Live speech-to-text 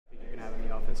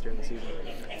during the season?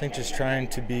 I think just trying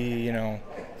to be, the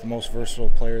most versatile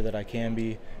player that I can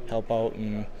be, help out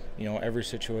in, every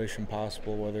situation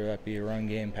possible, whether that be a run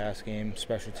game, pass game,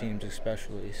 special teams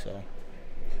especially. So.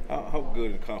 How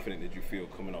good and confident did you feel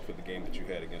coming off of the game that you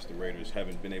had against the Raiders,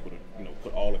 having been able to,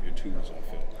 put all of your tools on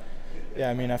film? Yeah,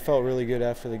 I felt really good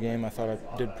after the game. I thought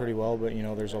I did pretty well, but,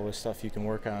 there's always stuff you can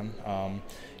work on.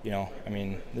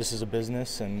 This is a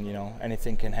business and,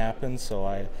 anything can happen, so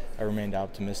I remained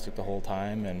optimistic the whole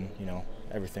time and,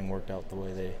 everything worked out the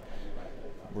way they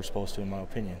were supposed to, in my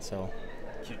opinion. So.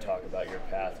 Can you talk about your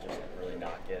path, just really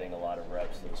not getting a lot of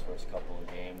reps those first couple of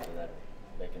games and then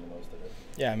making the most of it?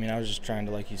 Yeah, I was just trying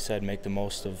to, like you said, make the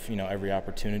most of, every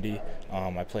opportunity.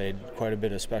 I played quite a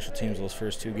bit of special teams those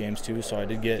first 2 games too, so I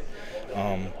did get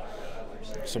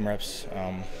some reps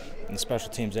in the special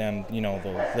teams and,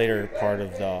 the later part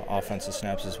of the offensive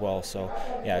snaps as well. So,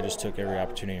 yeah, I just took every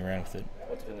opportunity and ran with it.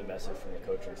 What's been the message from the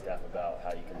coaching staff about how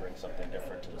you can bring something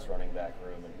different to this running back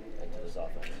room and to this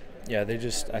offense? Yeah,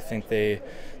 I think they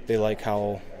like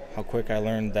how quick I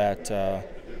learned that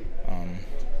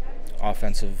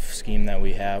offensive scheme that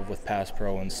we have with pass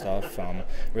pro and stuff.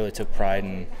 Really took pride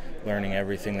in learning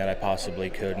everything that I possibly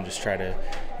could and just try to,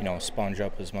 sponge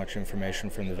up as much information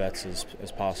from the vets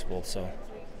as possible. So,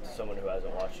 someone who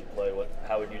hasn't watched you play,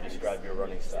 how would you describe your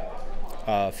running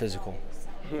style? Physical.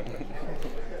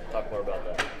 Talk more about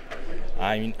that.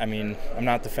 I'm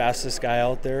not the fastest guy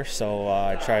out there, so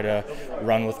I try to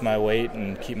run with my weight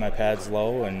and keep my pads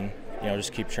low and,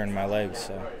 just keep turning my legs.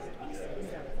 So.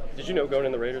 Did you know going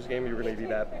in the Raiders game you were going to be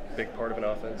that big part of an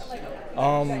offense?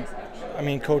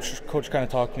 Coach kind of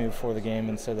talked to me before the game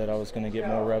and said that I was going to get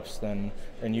more reps than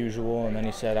usual, and then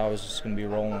he said I was just going to be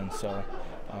rolling. So,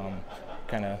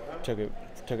 kind of took it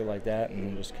like that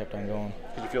and just kept on going.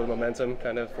 Did you feel the momentum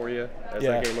kind of for you as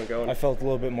that game went going? I felt a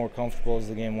little bit more comfortable as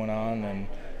the game went on, and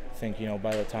I think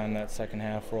by the time that second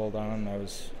half rolled on, I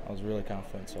was really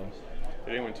confident. So.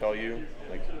 Did anyone tell you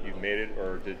like you made it,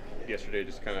 or did yesterday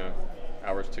just kind of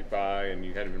hours tick by and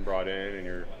you hadn't been brought in and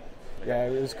you're? Yeah,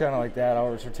 it was kind of like that.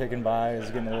 Hours were ticking by. I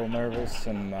was getting a little nervous,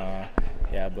 and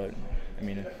but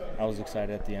I was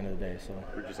excited at the end of the day. So.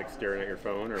 You're just like staring at your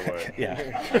phone, or what?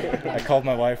 Yeah. I called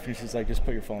my wife, and she's like, "Just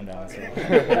put your phone down." So.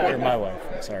 Or my wife.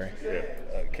 I'm sorry. Yeah.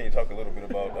 Can you talk a little bit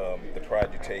about the pride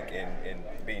you take in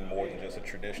being more than just a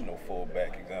traditional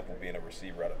fullback? Example, being a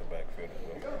receiver out of the backfield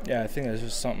as well. Yeah, I think that's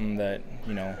just something that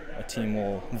a team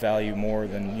will value more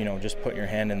than just putting your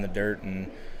hand in the dirt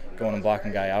and going and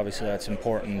blocking a guy. Obviously that's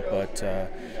important, but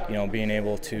being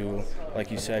able to, like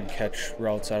you said, catch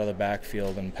routes out of the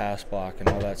backfield and pass block and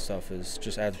all that stuff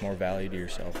just adds more value to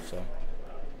yourself. So.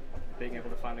 Being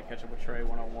able to finally catch up with Trey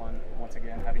one-on-one once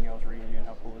again, having y'all's reunion,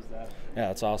 how cool is that?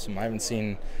 Yeah, it's awesome. I haven't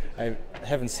seen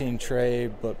Trey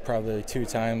but probably 2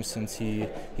 times since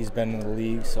he's been in the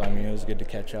league. So it was good to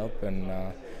catch up, and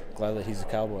glad that he's a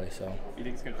Cowboy. So. You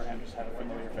think it's good for him just to have a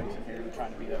familiar face in here and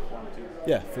trying to be that for him too?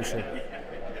 Yeah, for sure.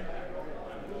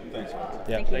 Thanks.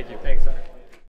 Yeah. Thank you. Thanks, sir.